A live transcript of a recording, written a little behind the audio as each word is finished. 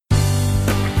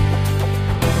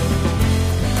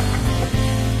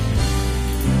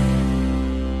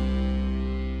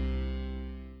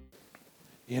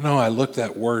I looked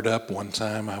that word up one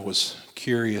time. I was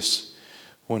curious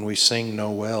when we sing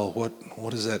Noel,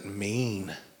 what does that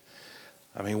mean?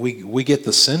 I mean, we get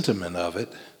the sentiment of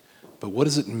it, but what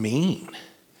does it mean?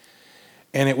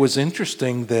 And it was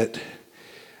interesting that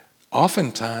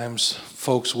oftentimes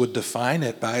folks would define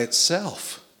it by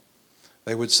itself.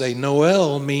 They would say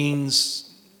Noel means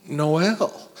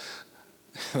Noel.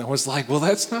 And I was like, well,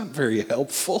 that's not very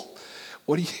helpful.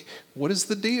 What is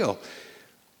the deal?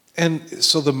 And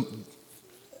so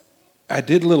I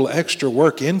did a little extra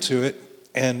work into it,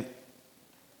 and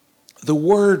the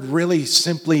word really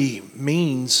simply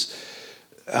means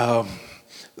a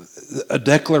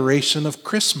declaration of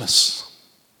Christmas.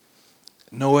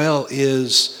 Noel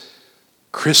is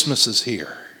Christmas is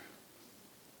here.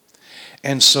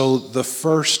 And so the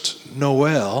first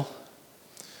Noel,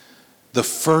 the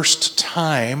first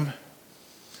time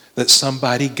that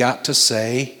somebody got to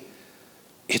say,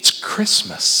 it's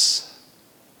Christmas.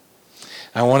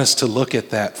 I want us to look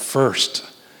at that first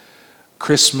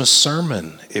Christmas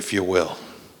sermon, if you will.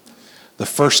 The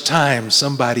first time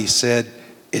somebody said,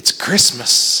 it's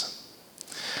Christmas.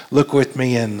 Look with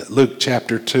me in Luke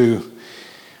chapter 2.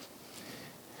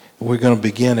 We're going to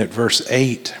begin at verse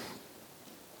 8.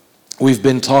 We've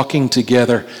been talking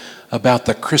together about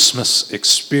the Christmas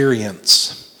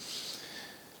experience.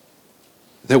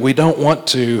 That we don't want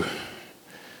to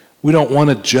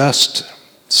just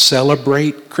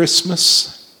celebrate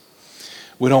Christmas.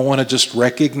 We don't want to just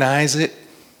recognize it.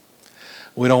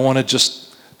 We don't want to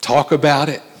just talk about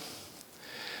it.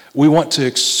 We want to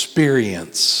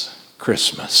experience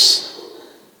Christmas.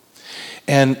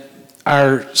 And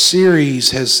our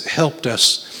series has helped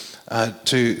us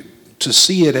to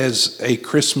see it as a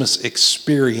Christmas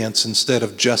experience instead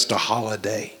of just a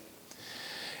holiday.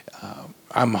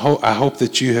 I hope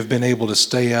that you have been able to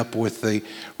stay up with the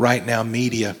Right Now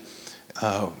Media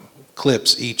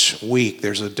clips each week.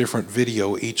 There's a different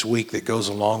video each week that goes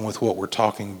along with what we're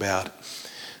talking about.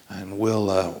 And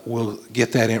we'll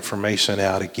get that information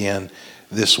out again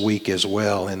this week as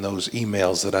well in those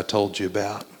emails that I told you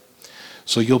about.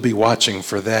 So you'll be watching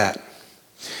for that.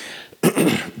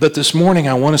 But this morning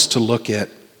I want us to look at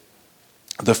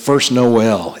the first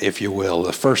Noel, if you will,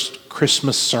 the first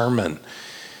Christmas sermon.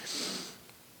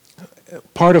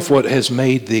 Part of what has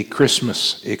made the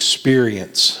Christmas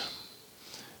experience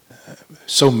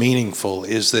so meaningful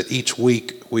is that each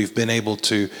week we've been able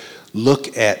to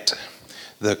look at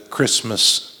the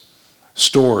Christmas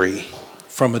story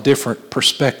from a different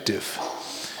perspective.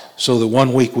 So the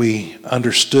one week we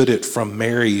understood it from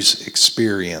Mary's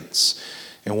experience,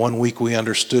 and one week we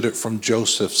understood it from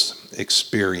Joseph's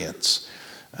experience.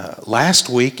 Last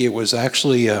week it was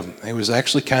actually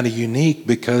kind of unique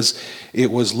because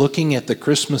it was looking at the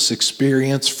Christmas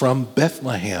experience from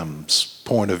Bethlehem's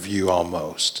point of view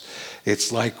almost.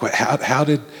 It's like how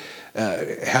did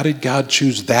God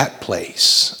choose that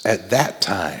place at that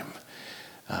time?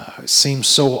 It seems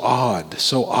so odd,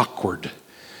 so awkward,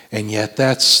 and yet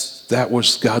that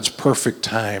was God's perfect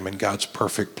time and God's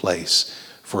perfect place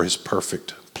for His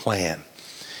perfect plan.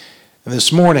 And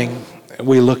this morning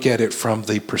we look at it from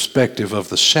the perspective of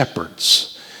the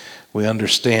shepherds. We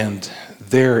understand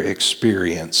their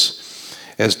experience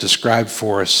as described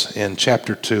for us in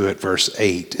chapter 2 at verse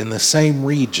 8. In the same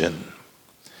region,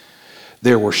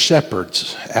 there were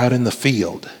shepherds out in the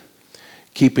field,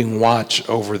 keeping watch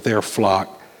over their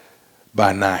flock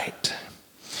by night.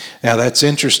 Now that's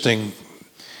interesting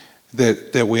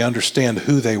that we understand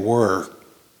who they were.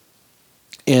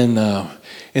 In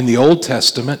the Old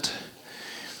Testament,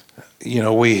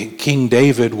 King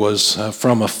David was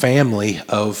from a family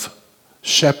of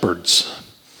shepherds.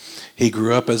 He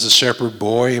grew up as a shepherd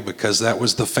boy because that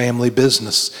was the family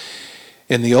business.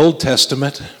 In the Old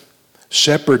Testament,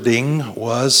 shepherding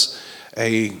was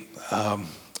an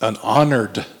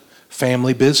honored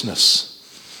family business.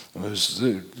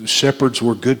 Shepherds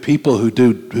were good people who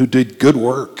did good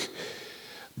work.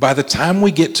 By the time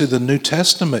we get to the New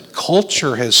Testament,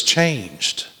 culture has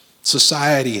changed.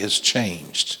 Society has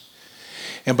changed.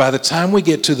 And by the time we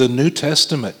get to the New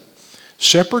Testament,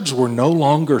 shepherds were no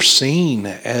longer seen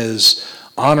as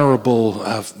honorable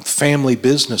family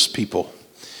business people.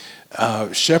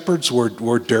 Shepherds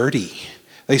were dirty.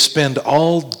 They spend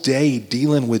all day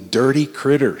dealing with dirty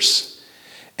critters.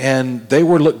 And they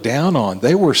were looked down on.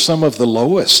 They were some of the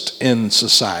lowest in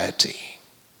society.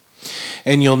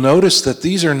 And you'll notice that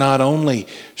these are not only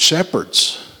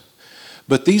shepherds,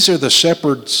 but these are the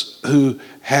shepherds who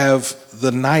have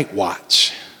the night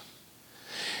watch.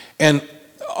 And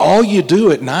all you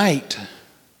do at night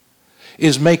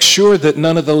is make sure that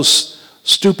none of those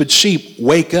stupid sheep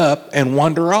wake up and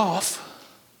wander off.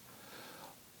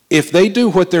 if they do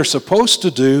what they're supposed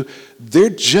to do, they're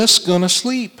just going to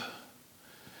sleep.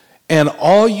 And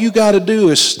all you got to do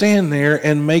is stand there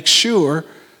and make sure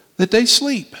that they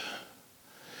sleep.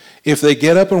 If they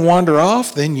get up and wander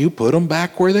off, then you put them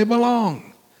back where they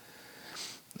belong.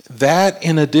 That,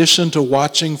 in addition to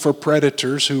watching for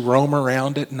predators who roam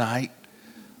around at night,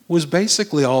 was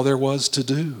basically all there was to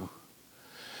do.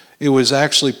 It was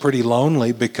actually pretty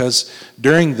lonely because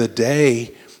during the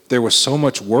day, there was so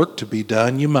much work to be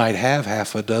done. You might have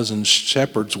half a dozen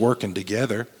shepherds working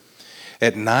together.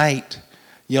 At night,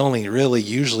 you only really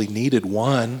usually needed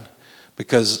one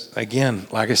because, again,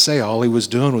 like I say, all he was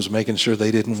doing was making sure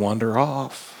they didn't wander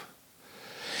off.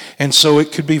 And so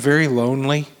it could be very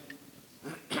lonely.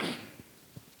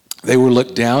 They were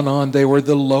looked down on. They were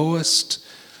the lowest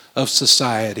of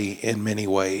society in many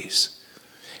ways.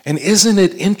 And isn't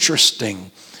it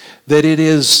interesting that it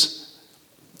is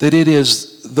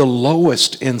the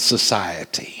lowest in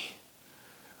society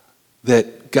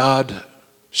that God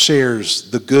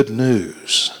shares the good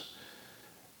news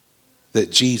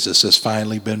that Jesus has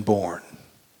finally been born?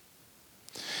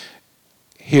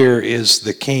 Here is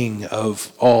the King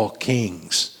of all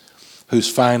kings who's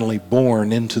finally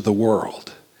born into the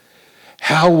world.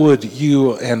 How would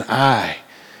you and I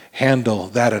handle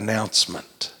that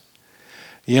announcement?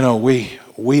 You know, we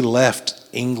left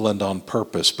England on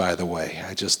purpose, by the way.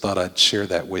 I just thought I'd share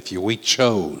that with you. We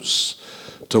chose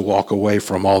to walk away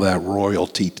from all that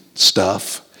royalty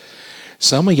stuff.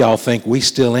 Some of y'all think we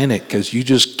still in it because you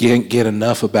just can't get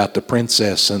enough about the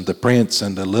princess and the prince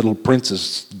and the little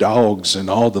princess dogs and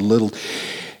all the little...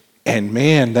 And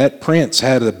man, that prince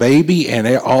had a baby, and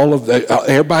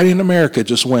everybody in America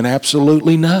just went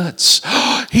absolutely nuts.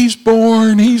 He's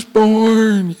born, he's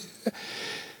born.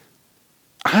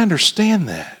 I understand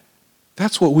that.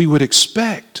 That's what we would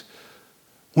expect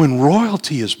when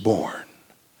royalty is born.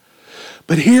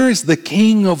 But here is the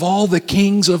King of all the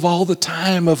kings of all the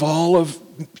time, of all of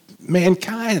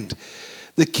mankind.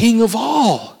 The King of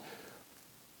all.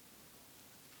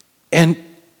 And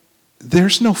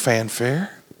there's no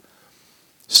fanfare.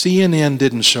 CNN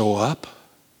didn't show up.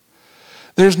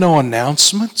 There's no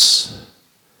announcements.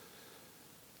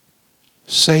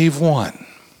 Save one.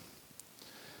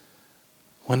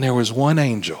 When there was one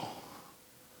angel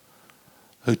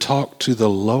who talked to the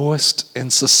lowest in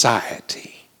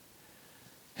society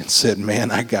and said, man,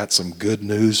 I got some good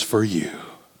news for you.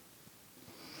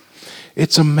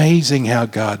 It's amazing how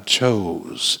God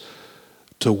chose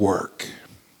to work,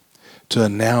 to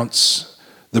announce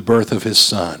the birth of his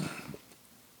son.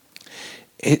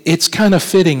 It's kind of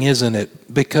fitting, isn't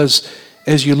it? Because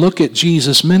as you look at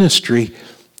Jesus' ministry,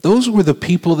 those were the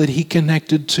people that he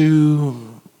connected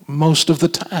to most of the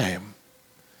time.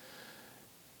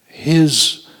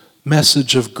 His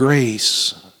message of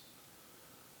grace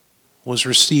was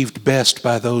received best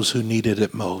by those who needed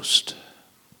it most.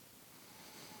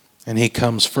 And he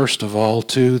comes first of all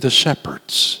to the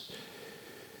shepherds.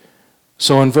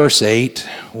 So in verse 8,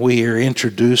 we are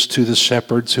introduced to the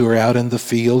shepherds who are out in the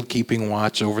field keeping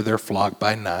watch over their flock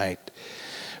by night.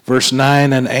 Verse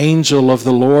 9, an angel of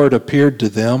the Lord appeared to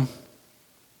them,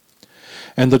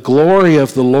 and the glory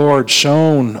of the Lord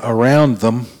shone around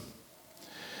them,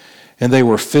 and they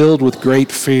were filled with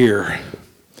great fear.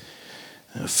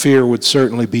 Fear would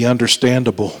certainly be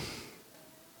understandable.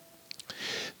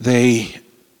 They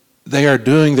are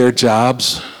doing their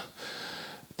jobs.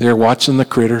 They're watching the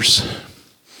critters.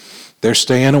 They're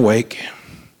staying awake.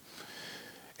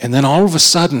 And then all of a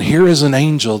sudden, here is an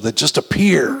angel that just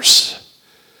appears.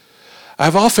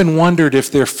 I've often wondered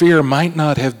if their fear might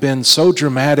not have been so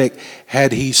dramatic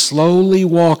had he slowly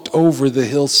walked over the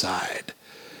hillside.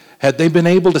 Had they been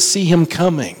able to see him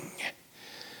coming.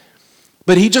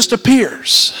 But he just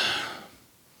appears.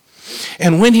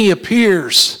 And when he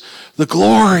appears, the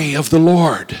glory of the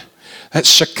Lord, that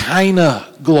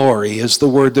Shekinah glory is the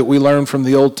word that we learn from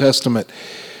the Old Testament.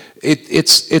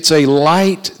 It's a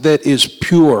light that is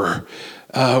pure.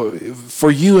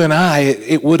 For you and I,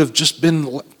 it would have just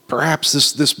been perhaps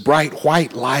this bright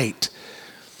white light.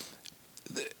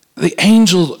 The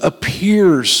angel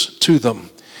appears to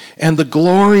them, and the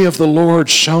glory of the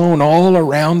Lord shone all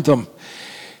around them.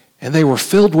 And they were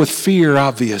filled with fear,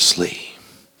 obviously.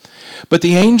 But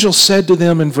the angel said to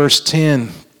them in verse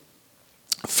 10,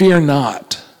 fear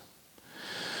not,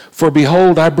 for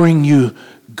behold, I bring you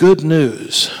good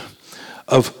news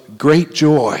of great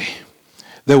joy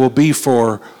that will be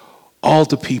for all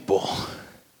the people.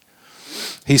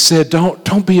 He said,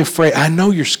 don't be afraid. I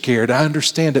know you're scared. I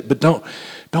understand it, but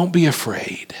don't be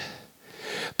afraid.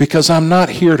 Because I'm not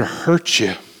here to hurt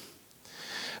you.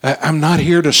 I'm not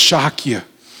here to shock you.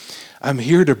 I'm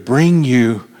here to bring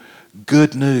you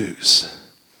good news.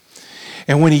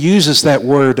 And when he uses that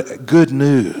word, good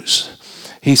news,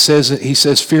 he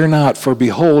says, fear not, for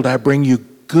behold, I bring you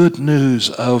good news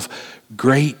of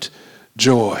great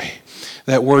joy.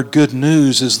 That word good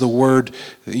news is the word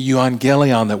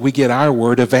euangelion, that we get our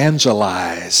word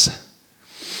evangelize.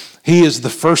 He is the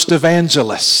first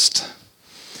evangelist,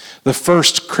 the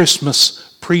first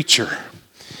Christmas preacher.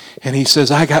 And he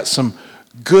says, I got some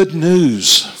good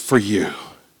news for you.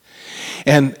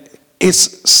 And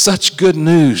it's such good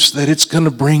news that it's going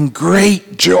to bring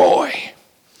great joy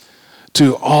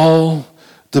to all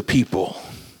the people.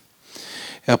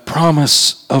 A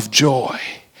promise of joy.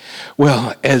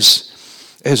 Well, as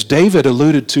David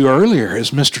alluded to earlier,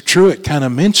 as Mr. Truitt kind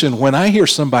of mentioned, when I hear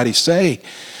somebody say,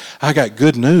 I got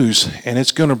good news and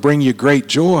it's going to bring you great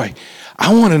joy,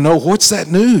 I want to know, what's that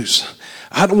news?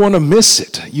 I don't want to miss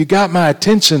it. You got my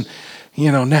attention,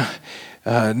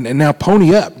 now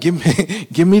pony up. Give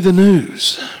me the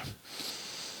news.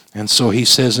 And so he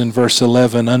says in verse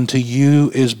 11, unto you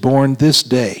is born this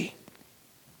day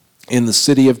in the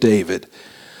city of David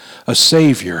a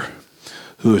Savior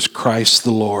who is Christ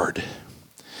the Lord.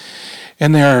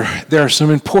 And there are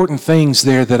some important things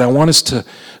there that I want us to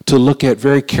look at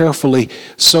very carefully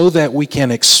so that we can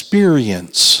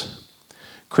experience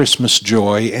Christmas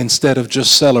joy instead of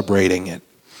just celebrating it.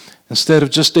 Instead of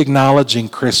just acknowledging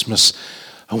Christmas,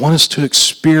 I want us to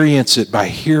experience it by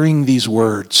hearing these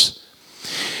words.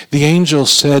 The angel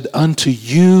said, unto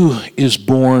you is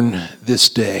born this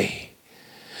day.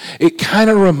 It kind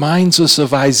of reminds us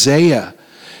of Isaiah.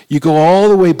 You go all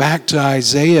the way back to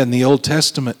Isaiah in the Old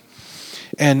Testament.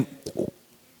 And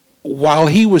while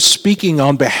he was speaking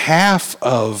on behalf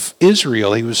of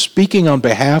Israel, he was speaking on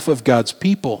behalf of God's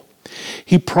people,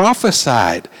 he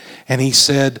prophesied and he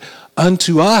said,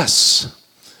 unto us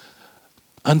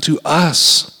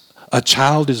a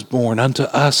child is born, unto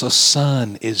us a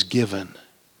son is given.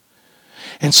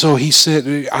 And so he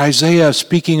said, Isaiah,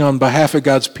 speaking on behalf of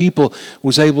God's people,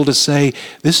 was able to say,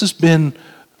 this has been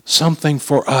something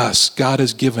for us. God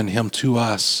has given him to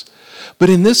us.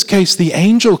 But in this case, the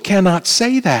angel cannot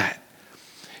say that.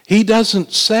 He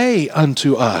doesn't say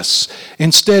unto us.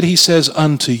 Instead, he says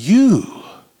unto you.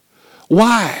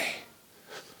 Why?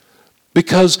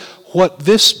 Because what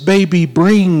this baby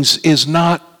brings is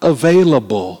not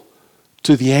available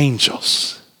to the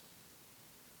angels.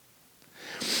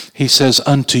 He says,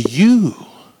 unto you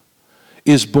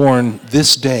is born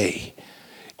this day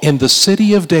in the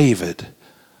city of David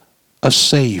a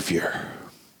Savior.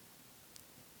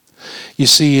 You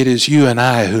see, it is you and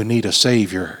I who need a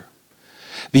Savior.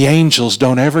 The angels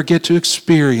don't ever get to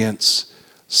experience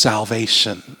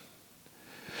salvation.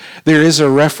 There is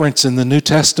a reference in the New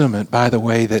Testament, by the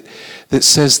way, that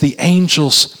says the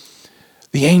angels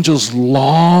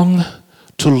long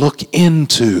to look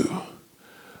into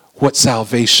what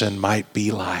salvation might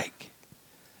be like.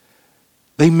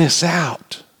 They miss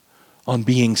out on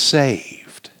being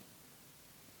saved.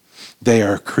 They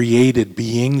are created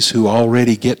beings who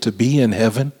already get to be in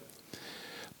heaven,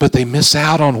 but they miss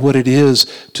out on what it is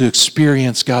to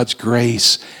experience God's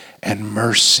grace and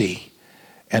mercy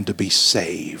and to be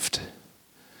saved.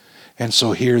 And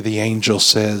so here the angel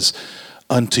says,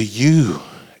 unto you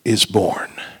is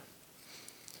born.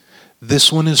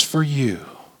 This one is for you.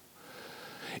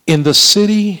 In the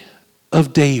city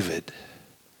of David.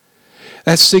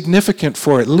 That's significant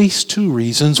for at least two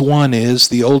reasons. One is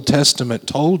the Old Testament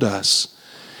told us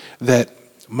that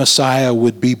Messiah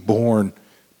would be born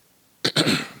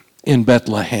in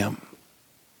Bethlehem.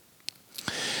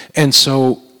 And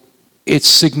so it's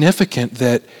significant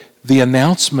that the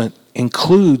announcement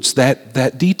includes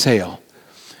that detail.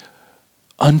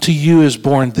 Unto you is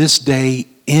born this day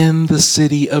in the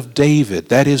city of David.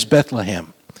 That is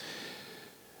Bethlehem.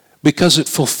 Because it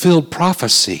fulfilled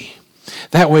prophecy.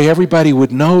 That way everybody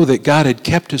would know that God had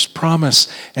kept his promise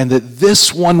and that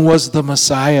this one was the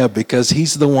Messiah because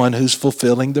he's the one who's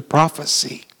fulfilling the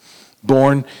prophecy.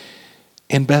 Born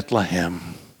in Bethlehem.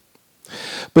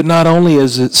 But not only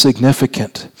is it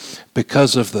significant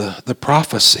because of the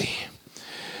prophecy,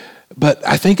 but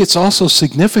I think it's also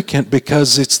significant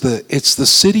because it's the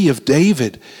city of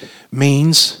David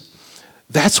means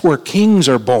that's where kings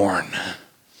are born.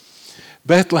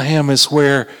 Bethlehem is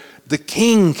where the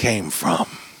king came from.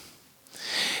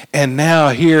 And now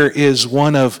here is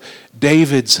one of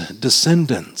David's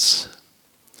descendants.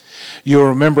 You'll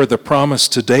remember the promise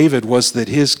to David was that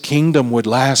his kingdom would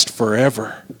last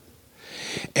forever.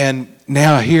 And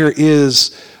now here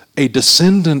is a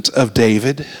descendant of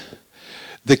David,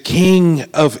 the king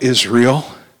of Israel,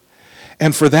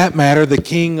 and for that matter, the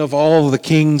king of all the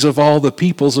kings of all the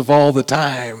peoples of all the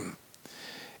time.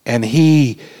 And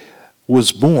he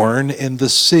was born in the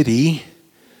city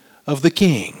of the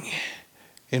king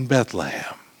in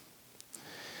Bethlehem.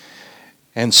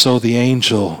 And so the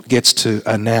angel gets to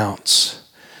announce,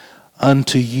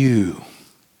 unto you,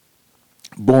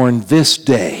 born this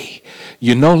day.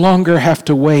 You no longer have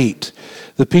to wait.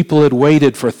 The people had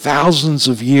waited for thousands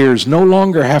of years, no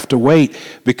longer have to wait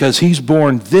because he's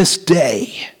born this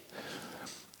day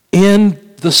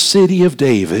in the city of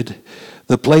David,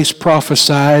 the place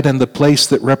prophesied and the place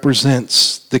that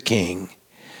represents the king.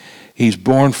 He's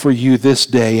born for you this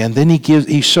day. And then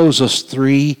he shows us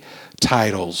 3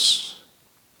 titles.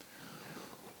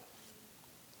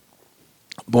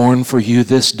 Born for you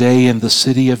this day in the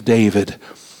city of David,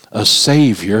 a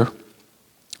Savior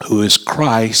who is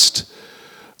Christ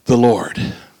the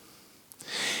Lord.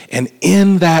 And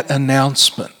in that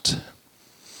announcement,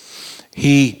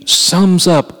 he sums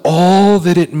up all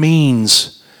that it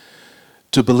means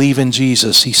to believe in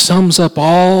Jesus. He sums up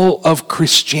all of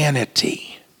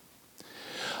Christianity.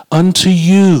 Unto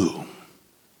you,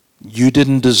 you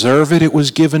didn't deserve it. It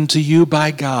was given to you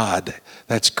by God.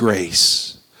 That's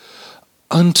grace.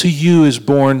 Unto you is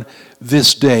born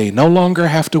this day. No longer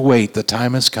have to wait. The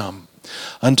time has come.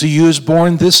 Unto you is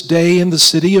born this day in the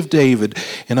city of David.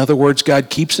 In other words, God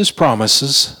keeps his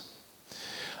promises.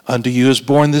 Unto you is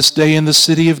born this day in the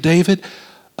city of David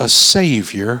a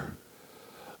Savior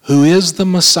who is the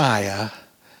Messiah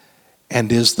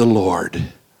and is the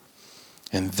Lord.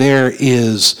 And there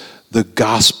is the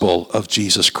gospel of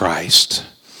Jesus Christ,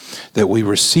 that we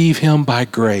receive him by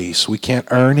grace. We can't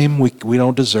earn him. We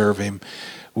don't deserve him.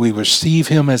 We receive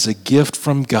him as a gift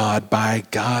from God by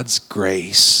God's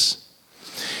grace.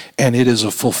 And it is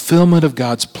a fulfillment of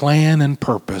God's plan and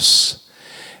purpose.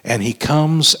 And he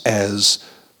comes as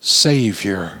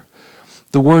Savior.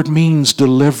 The word means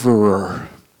deliverer.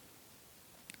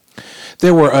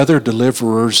 There were other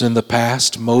deliverers in the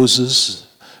past. Moses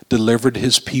delivered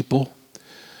his people.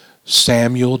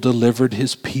 Samuel delivered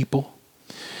his people.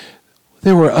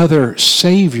 There were other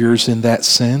saviors in that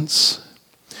sense.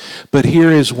 But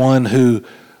here is one who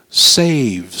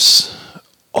saves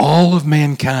all of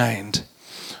mankind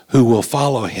who will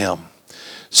follow him.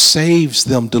 Saves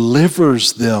them,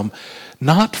 delivers them,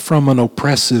 not from an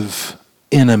oppressive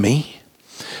enemy,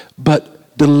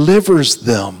 but delivers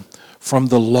them from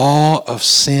the law of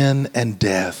sin and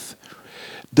death.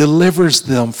 Delivers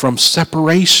them from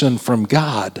separation from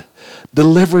God.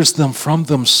 Delivers them from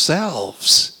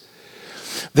themselves,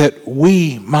 that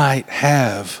we might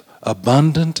have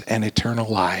abundant and eternal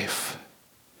life.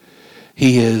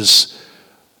 He is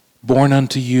born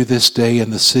unto you this day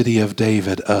in the city of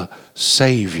David, a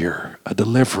Savior, a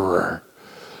deliverer,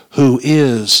 who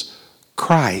is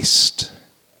Christ.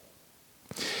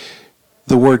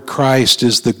 The word Christ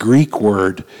is the Greek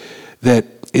word that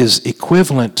is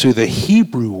equivalent to the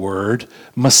Hebrew word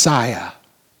Messiah.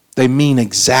 They mean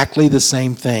exactly the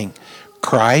same thing.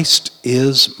 Christ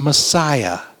is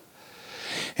Messiah.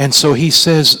 And so he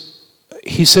says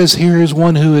here is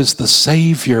one who is the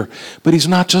Savior, but he's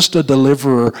not just a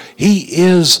deliverer. He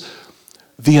is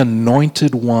the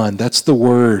anointed one. That's the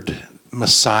word.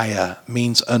 Messiah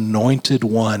means anointed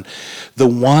one. The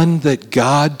one that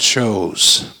God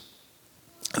chose.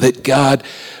 That God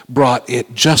brought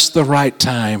at just the right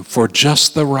time for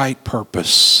just the right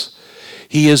purpose.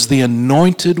 He is the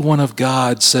anointed one of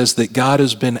God, says that God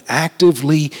has been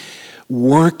actively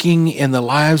working in the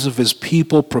lives of his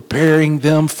people, preparing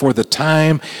them for the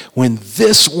time when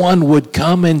this one would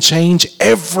come and change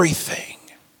everything.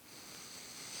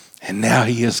 And now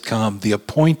he has come, the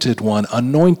appointed one,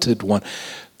 anointed one,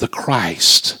 the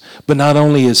Christ. But not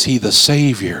only is he the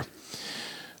Savior,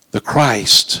 the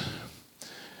Christ,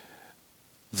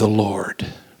 the Lord.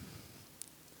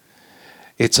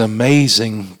 It's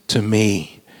amazing to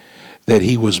me that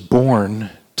he was born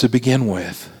to begin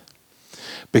with,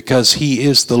 because he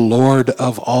is the Lord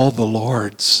of all the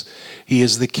lords. He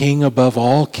is the King above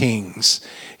all kings.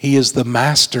 He is the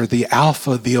Master, the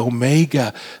Alpha, the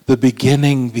Omega, the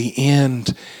beginning, the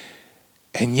end.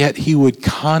 And yet he would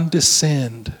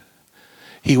condescend.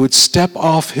 He would step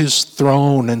off his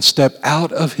throne and step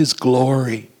out of his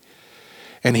glory.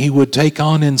 And he would take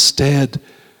on instead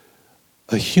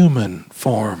a human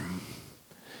form.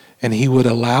 And he would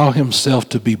allow himself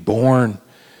to be born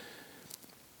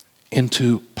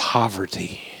into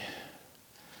poverty.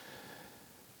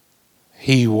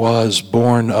 He was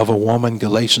born of a woman,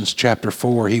 Galatians chapter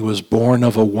 4. He was born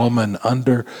of a woman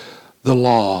under the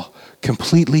law,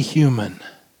 completely human.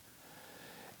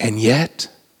 And yet,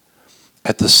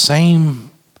 at the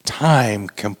same time,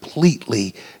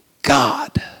 completely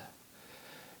God.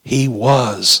 He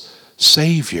was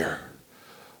Savior,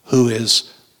 who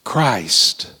is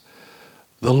Christ,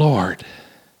 the Lord.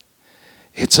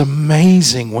 It's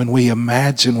amazing when we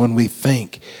imagine, when we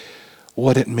think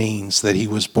what it means that he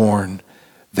was born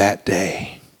that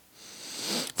day.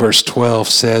 Verse 12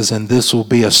 says, and this will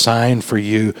be a sign for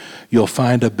you. You'll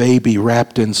find a baby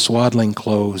wrapped in swaddling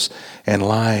clothes and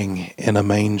lying in a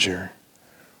manger.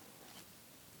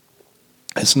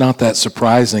 It's not that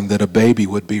surprising that a baby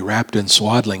would be wrapped in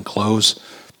swaddling clothes.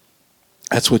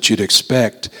 That's what you'd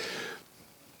expect.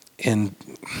 In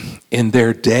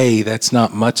their day, that's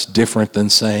not much different than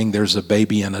saying there's a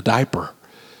baby in a diaper.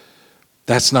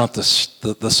 That's not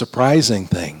the surprising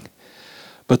thing.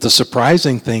 But the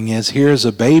surprising thing is, here's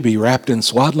a baby wrapped in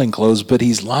swaddling clothes, but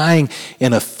he's lying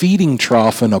in a feeding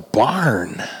trough in a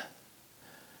barn.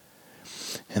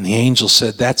 And the angel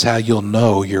said, that's how you'll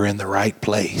know you're in the right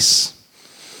place.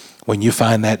 When you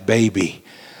find that baby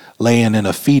laying in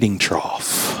a feeding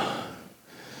trough.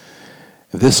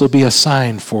 This will be a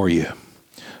sign for you.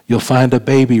 You'll find a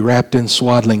baby wrapped in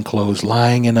swaddling clothes,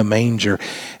 lying in a manger.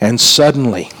 And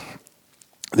suddenly,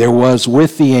 there was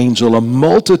with the angel a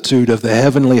multitude of the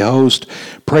heavenly host,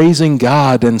 praising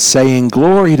God and saying,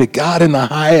 glory to God in the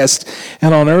highest,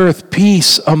 and on earth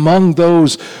peace among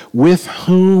those with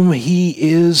whom he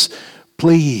is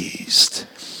pleased.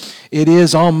 It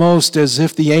is almost as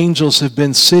if the angels have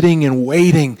been sitting and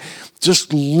waiting,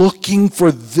 just looking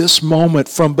for this moment.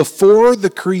 From before the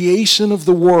creation of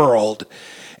the world,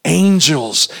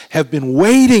 angels have been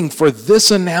waiting for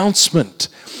this announcement.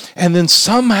 And then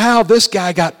somehow this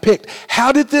guy got picked.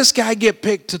 How did this guy get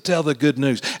picked to tell the good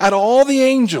news? Out of all the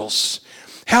angels,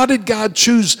 how did God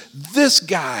choose this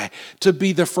guy to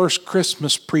be the first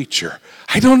Christmas preacher?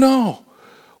 I don't know.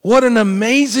 What an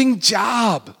amazing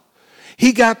job.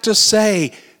 He got to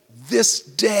say, this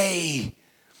day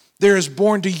there is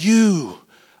born to you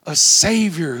a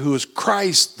Savior who is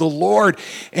Christ the Lord.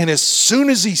 And as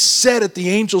soon as he said it, the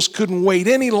angels couldn't wait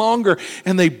any longer,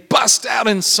 and they bust out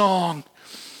in song.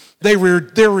 They're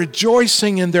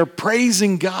rejoicing and they're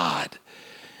praising God.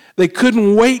 They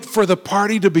couldn't wait for the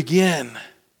party to begin.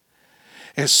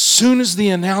 As soon as the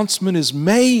announcement is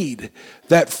made,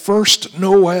 that first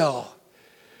Noel,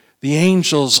 the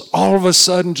angels all of a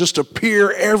sudden just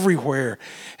appear everywhere,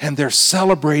 and they're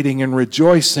celebrating and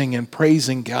rejoicing and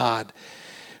praising God.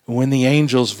 When the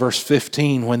angels, verse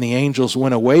 15, when the angels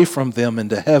went away from them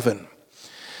into heaven,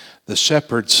 the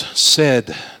shepherds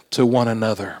said to one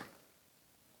another,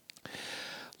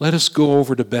 let us go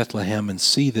over to Bethlehem and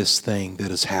see this thing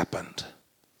that has happened,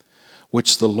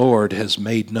 which the Lord has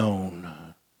made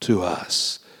known to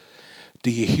us.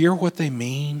 Do you hear what they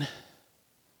mean?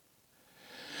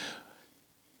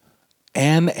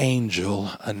 An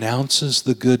angel announces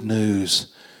the good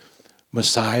news.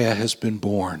 Messiah has been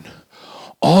born.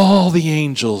 All the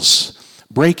angels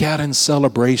break out in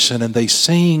celebration, and they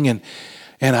sing, and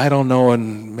I don't know,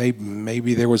 and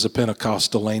maybe there was a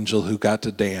Pentecostal angel who got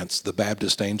to dance. The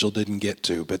Baptist angel didn't get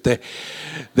to, but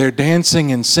they're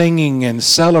dancing and singing and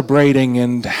celebrating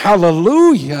and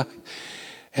hallelujah.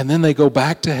 And then they go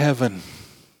back to heaven.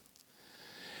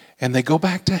 And they go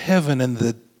back to heaven, and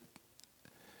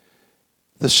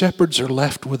the shepherds are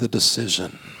left with a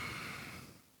decision.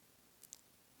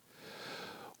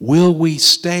 Will we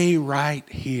stay right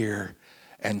here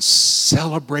and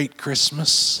celebrate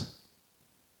Christmas?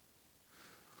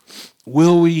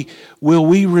 Will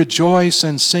we rejoice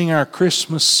and sing our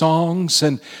Christmas songs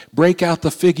and break out the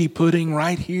figgy pudding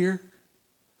right here?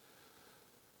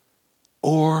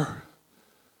 Or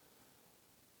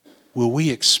will we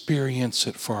experience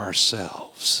it for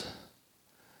ourselves?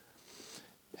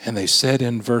 And they said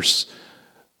in verse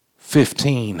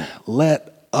 15,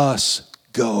 let us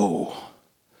go.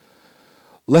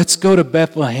 Let's go to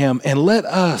Bethlehem and let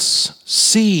us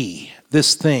see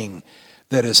this thing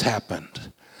that has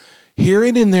happened. Hear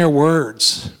it in their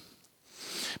words,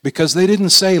 because they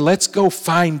didn't say, let's go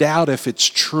find out if it's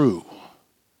true.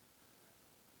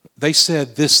 They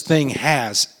said, this thing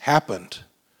has happened.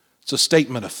 It's a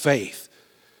statement of faith.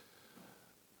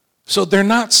 So they're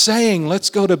not saying, let's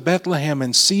go to Bethlehem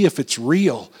and see if it's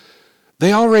real.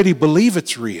 They already believe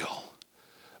it's real,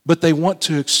 but they want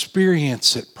to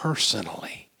experience it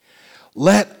personally.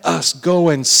 Let us go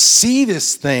and see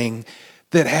this thing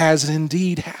that has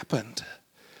indeed happened.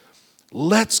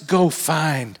 Let's go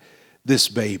find this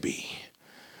baby.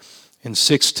 In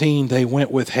 16, they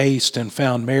went with haste and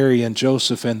found Mary and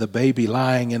Joseph and the baby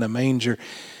lying in a manger.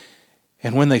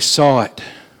 And when they saw it,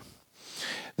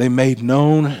 they made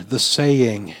known the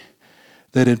saying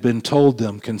that had been told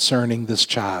them concerning this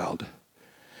child.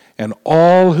 And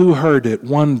all who heard it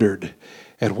wondered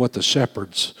at what the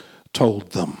shepherds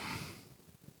told them.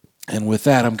 And with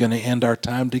that, I'm going to end our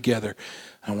time together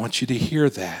I want you to hear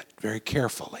that very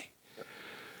carefully.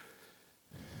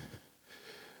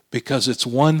 Because it's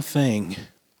one thing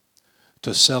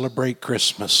to celebrate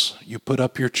Christmas. You put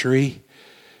up your tree,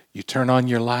 you turn on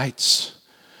your lights,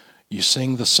 you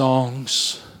sing the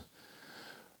songs.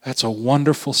 That's a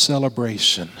wonderful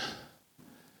celebration.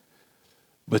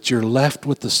 But you're left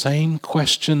with the same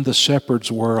question the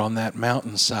shepherds were on that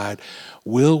mountainside.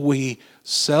 Will we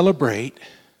celebrate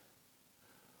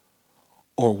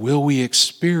or will we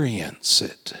experience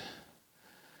it?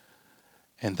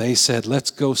 And they said, let's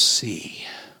go see.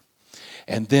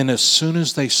 And then as soon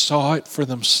as they saw it for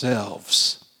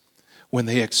themselves, when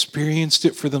they experienced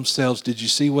it for themselves, did you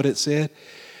see what it said?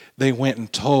 They went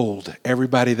and told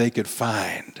everybody they could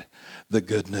find the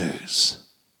good news.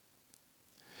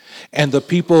 And the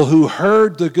people who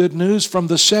heard the good news from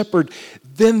the shepherd,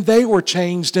 then they were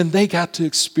changed and they got to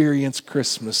experience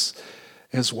Christmas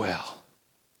as well.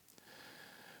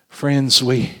 Friends,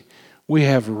 we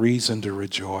have reason to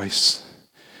rejoice.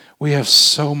 We have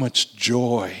so much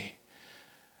joy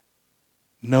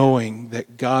knowing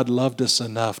that God loved us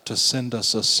enough to send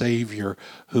us a Savior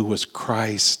who was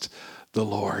Christ the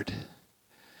Lord.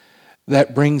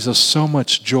 That brings us so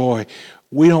much joy.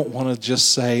 We don't want to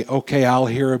just say, okay, I'll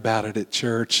hear about it at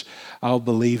church. I'll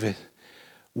believe it.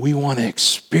 We want to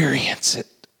experience it.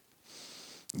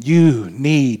 You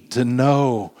need to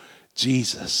know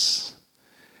Jesus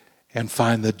and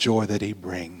find the joy that He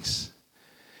brings.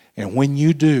 And when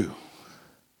you do,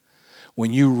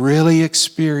 when you really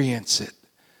experience it,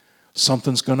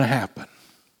 something's going to happen.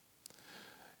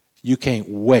 You can't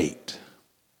wait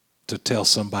to tell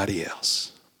somebody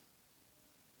else.